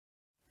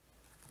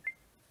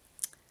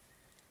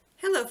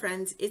Hello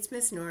friends, it's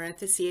Miss Nora at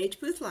the CH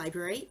Booth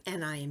Library,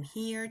 and I am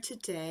here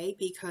today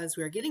because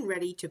we're getting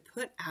ready to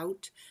put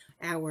out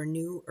our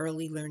new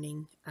early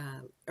learning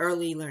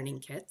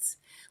kits.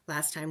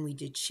 Last time we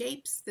did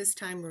shapes. This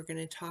time we're going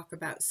to talk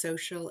about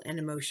social and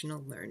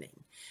emotional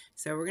learning.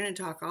 So we're going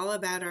to talk all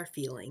about our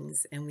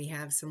feelings, and we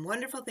have some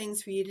wonderful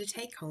things for you to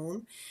take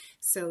home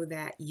so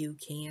that you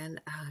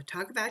can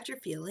talk about your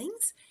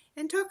feelings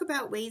and talk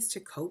about ways to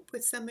cope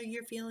with some of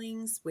your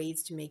feelings,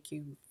 ways to make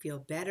you feel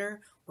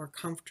better or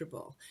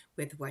comfortable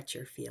with what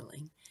you're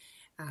feeling.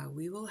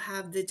 We will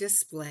have the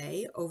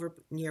display over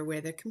near where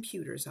the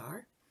computers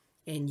are,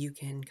 and you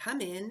can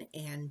come in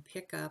and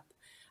pick up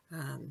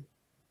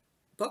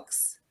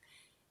books,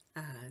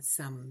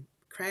 some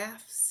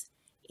crafts,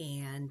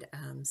 and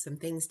some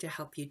things to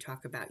help you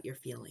talk about your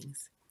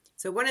feelings.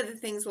 So one of the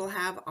things we'll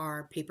have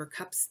are paper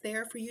cups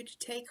there for you to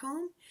take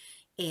home,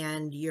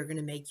 and you're going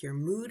to make your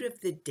mood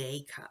of the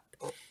day cup.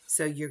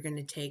 So you're going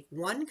to take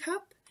one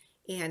cup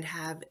and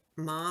have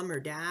mom or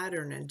dad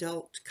or an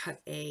adult cut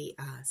a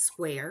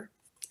square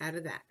out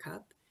of that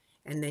cup,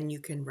 and then you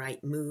can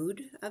write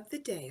mood of the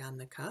day on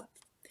the cup.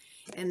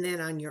 And then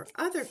on your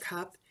other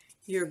cup,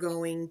 you're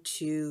going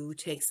to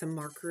take some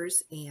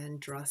markers and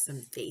draw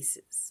some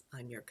faces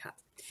on your cup.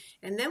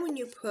 And then when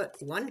you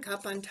put one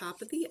cup on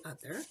top of the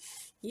other,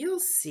 you'll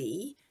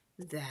see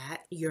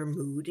that your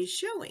mood is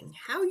showing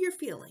how you're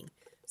feeling.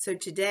 So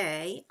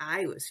today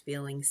I was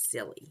feeling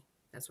silly.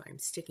 That's why I'm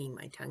sticking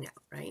my tongue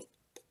out, right?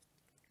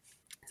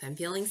 So I'm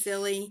feeling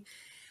silly.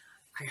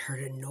 I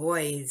heard a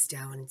noise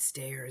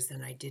downstairs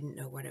and I didn't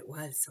know what it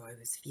was, so I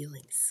was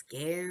feeling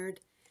scared.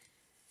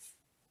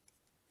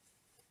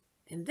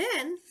 And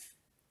then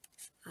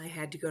I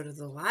had to go to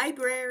the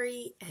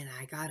library and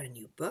I got a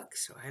new book,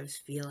 so I was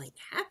feeling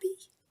happy.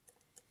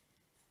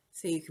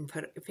 So you can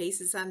put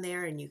faces on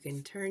there and you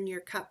can turn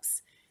your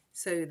cups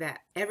so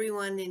that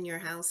everyone in your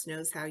house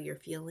knows how you're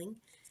feeling.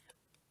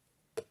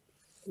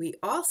 We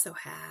also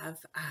have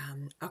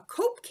a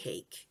cope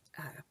cake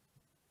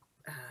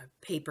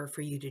paper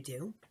for you to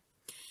do.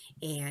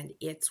 And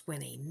it's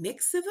when a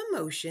mix of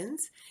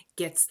emotions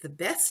gets the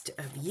best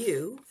of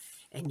you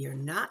and you're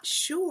not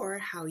sure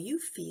how you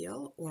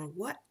feel or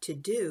what to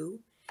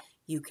do,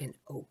 you can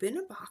open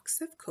a box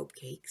of cope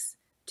cakes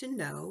to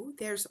know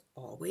there's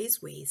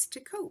always ways to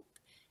cope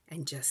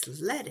and just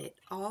let it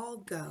all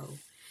go.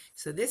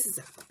 So this is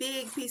a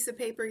big piece of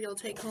paper you'll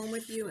take home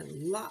with you, and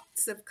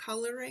lots of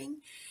coloring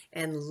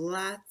and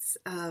lots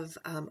of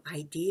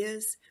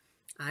ideas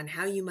on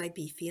how you might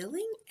be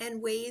feeling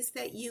and ways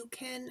that you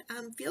can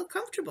feel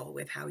comfortable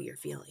with how you're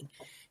feeling.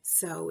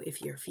 So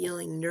if you're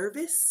feeling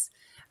nervous,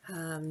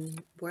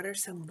 what are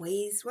some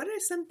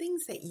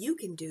things that you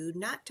can do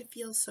not to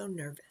feel so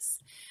nervous?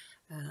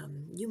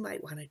 You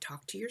might want to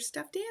talk to your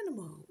stuffed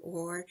animal,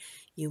 or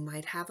you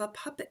might have a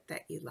puppet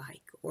that you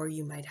like, or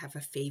you might have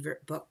a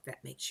favorite book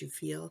that makes you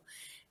feel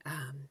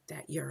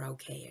that you're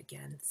okay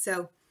again.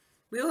 So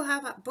we will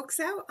have books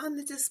out on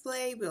the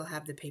display. We'll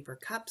have the paper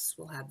cups.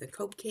 We'll have the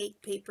cope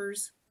cake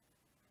papers.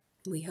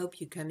 We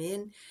hope you come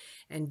in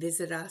and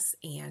visit us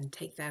and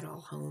take that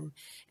all home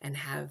and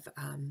have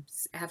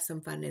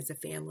some fun as a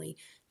family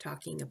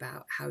talking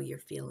about how you're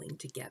feeling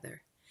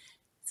together.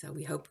 So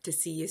we hope to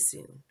see you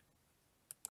soon.